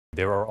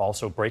There are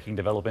also breaking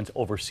developments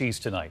overseas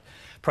tonight.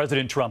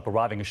 President Trump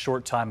arriving a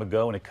short time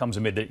ago, and it comes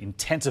amid the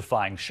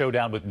intensifying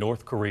showdown with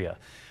North Korea.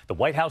 The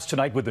White House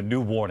tonight with a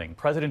new warning.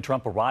 President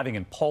Trump arriving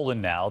in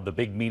Poland now, the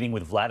big meeting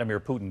with Vladimir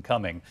Putin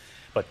coming.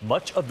 But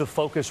much of the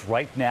focus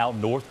right now,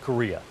 North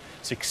Korea,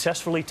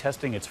 successfully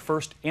testing its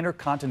first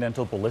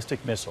intercontinental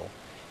ballistic missile,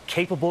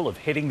 capable of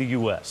hitting the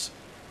U.S.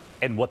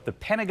 And what the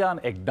Pentagon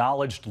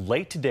acknowledged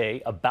late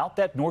today about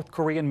that North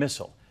Korean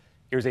missile.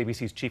 Here's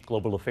ABC's chief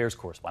global affairs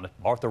correspondent,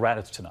 Martha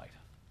Raddatz, tonight.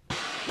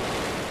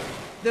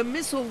 The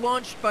missile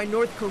launched by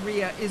North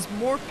Korea is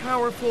more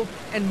powerful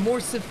and more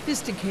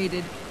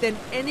sophisticated than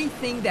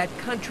anything that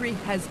country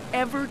has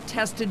ever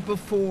tested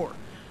before.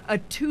 A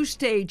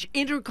two-stage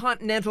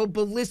intercontinental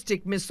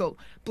ballistic missile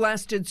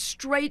blasted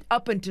straight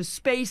up into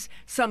space,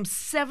 some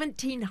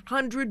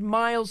 1,700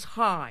 miles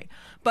high.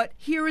 But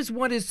here is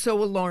what is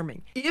so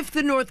alarming. If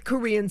the North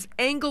Koreans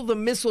angle the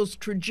missile's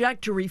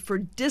trajectory for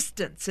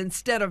distance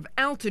instead of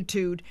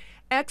altitude,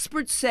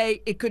 experts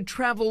say it could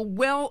travel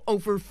well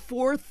over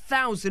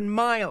 4,000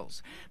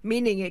 miles,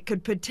 meaning it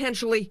could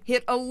potentially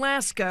hit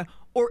Alaska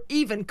or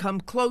even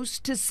come close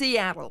to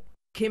Seattle.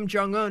 Kim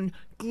Jong-un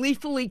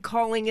gleefully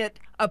calling it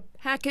a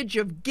package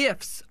of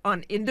gifts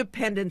on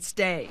Independence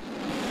Day.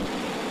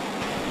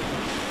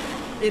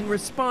 In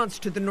response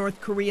to the North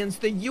Koreans,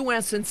 the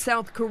U.S. and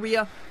South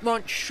Korea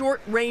launched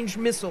short-range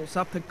missiles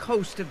up the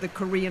coast of the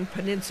Korean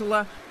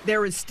peninsula.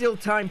 There is still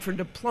time for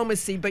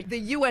diplomacy, but the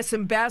U.S.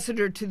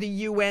 ambassador to the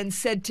UN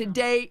said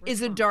today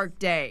is a dark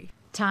day.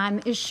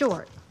 Time is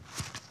short.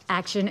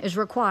 Action is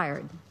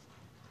required.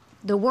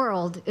 The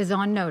world is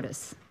on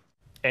notice.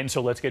 And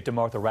so let's get to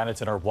Martha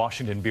Raddatz in our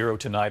Washington bureau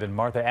tonight. And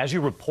Martha, as you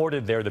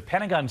reported there, the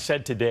Pentagon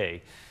said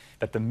today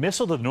that the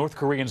missile the North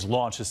Koreans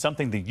launched is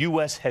something the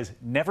U.S. has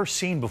never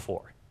seen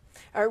before.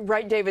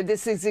 Right, David.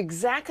 This is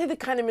exactly the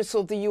kind of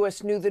missile the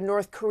U.S. knew the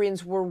North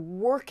Koreans were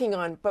working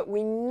on, but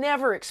we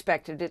never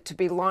expected it to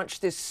be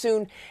launched this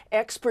soon.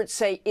 Experts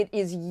say it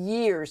is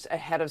years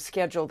ahead of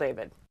schedule,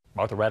 David.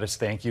 Martha Raddatz,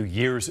 thank you.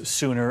 Years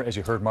sooner, as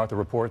you heard Martha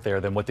report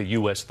there, than what the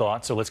U.S.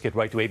 thought. So let's get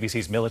right to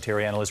ABC's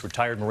military analyst,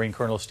 retired Marine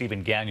Colonel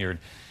Stephen Ganyard.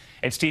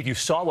 And Steve, you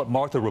saw what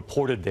Martha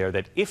reported there,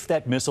 that if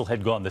that missile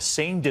had gone the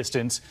same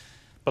distance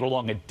but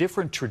along a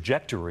different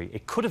trajectory,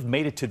 it could have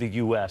made it to the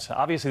U.S.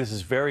 Obviously, this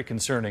is very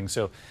concerning.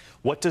 So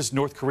what does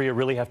North Korea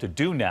really have to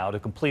do now to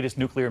complete its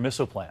nuclear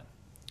missile plan?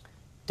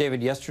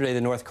 David, yesterday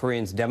the North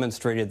Koreans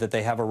demonstrated that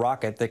they have a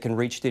rocket that can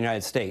reach the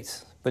United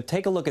States. But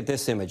take a look at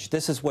this image.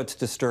 This is what's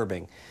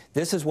disturbing.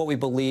 This is what we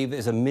believe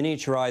is a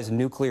miniaturized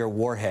nuclear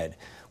warhead.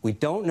 We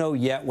don't know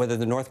yet whether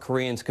the North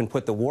Koreans can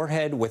put the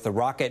warhead with the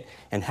rocket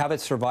and have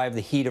it survive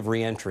the heat of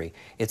re-entry.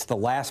 It's the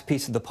last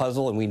piece of the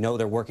puzzle, and we know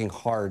they're working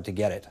hard to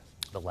get it.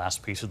 The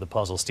last piece of the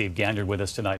puzzle. Steve Ganyard with us tonight.